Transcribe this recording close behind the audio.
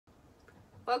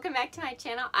Welcome back to my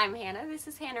channel. I'm Hannah. This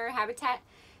is Hannah Habitat.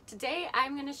 Today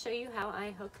I'm going to show you how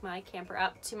I hook my camper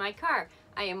up to my car.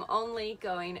 I am only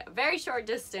going a very short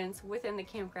distance within the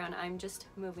campground. I'm just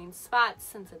moving spots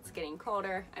since it's getting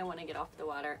colder. I want to get off the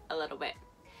water a little bit.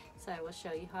 So I will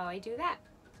show you how I do that.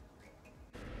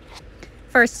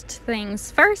 First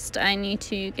things first, I need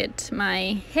to get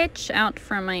my hitch out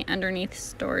from my underneath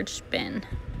storage bin.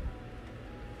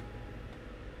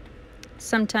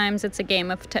 Sometimes it's a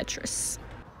game of Tetris.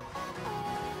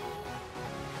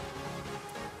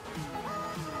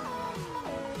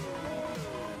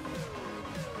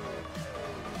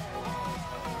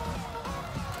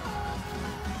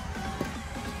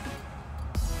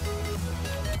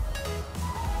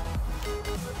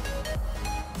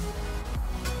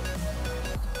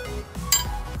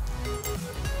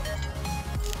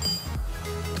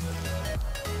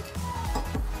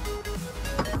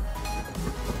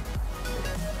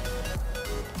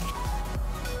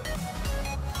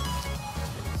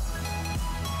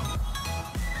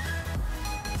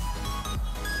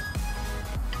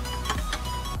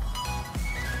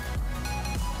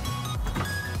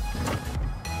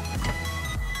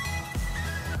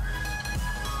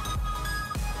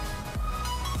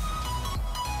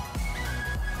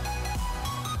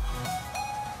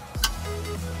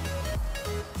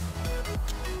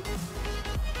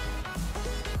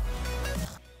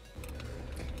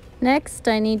 Next,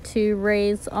 I need to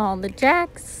raise all the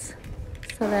jacks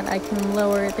so that I can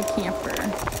lower the camper.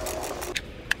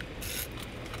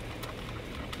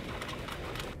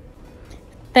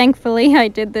 Thankfully, I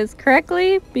did this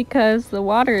correctly because the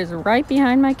water is right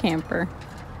behind my camper,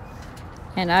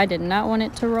 and I did not want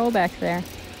it to roll back there.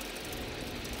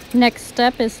 Next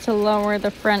step is to lower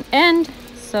the front end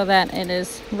so that it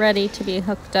is ready to be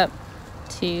hooked up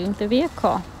to the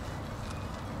vehicle.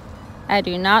 I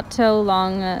do not tow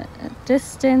long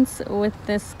distance with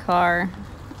this car.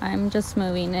 I'm just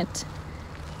moving it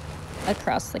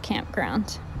across the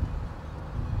campground.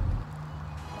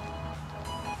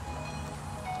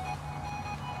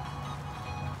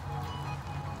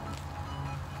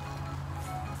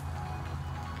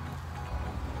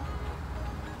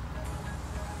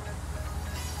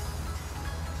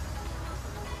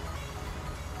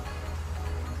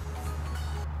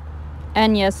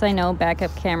 And yes, I know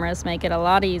backup cameras make it a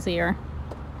lot easier.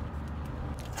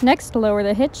 Next, lower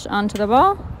the hitch onto the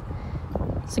ball,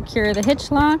 secure the hitch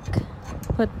lock,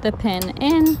 put the pin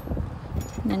in,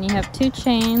 then you have two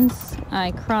chains.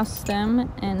 I cross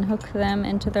them and hook them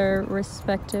into their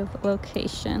respective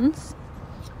locations.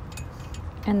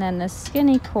 And then the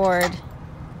skinny cord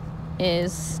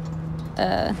is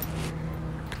a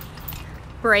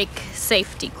brake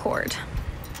safety cord.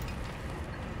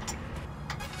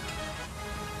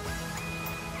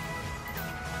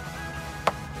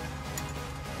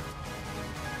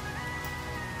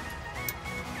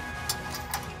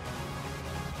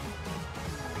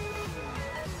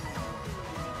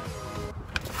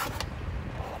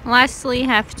 Lastly,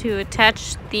 have to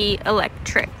attach the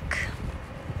electric.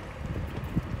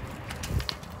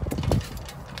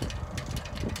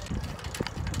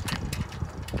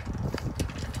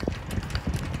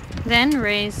 Then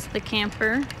raise the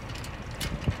camper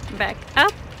back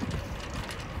up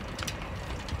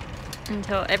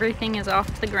until everything is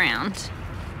off the ground.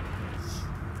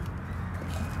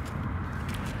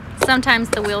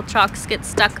 Sometimes the wheel chocks get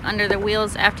stuck under the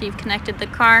wheels after you've connected the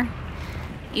car.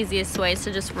 Easiest way is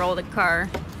to just roll the car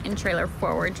and trailer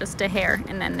forward just a hair,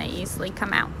 and then they easily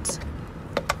come out.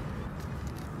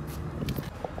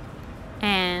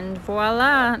 And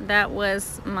voila, that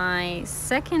was my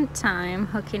second time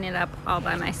hooking it up all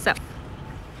by myself.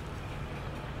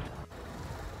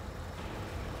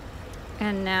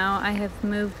 And now I have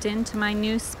moved into my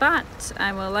new spot.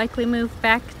 I will likely move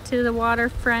back to the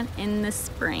waterfront in the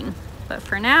spring, but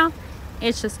for now,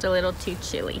 it's just a little too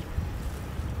chilly.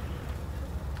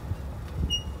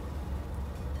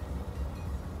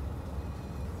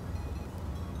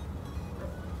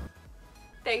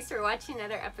 Thanks for watching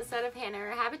another episode of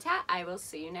Hannah Habitat. I will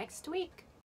see you next week.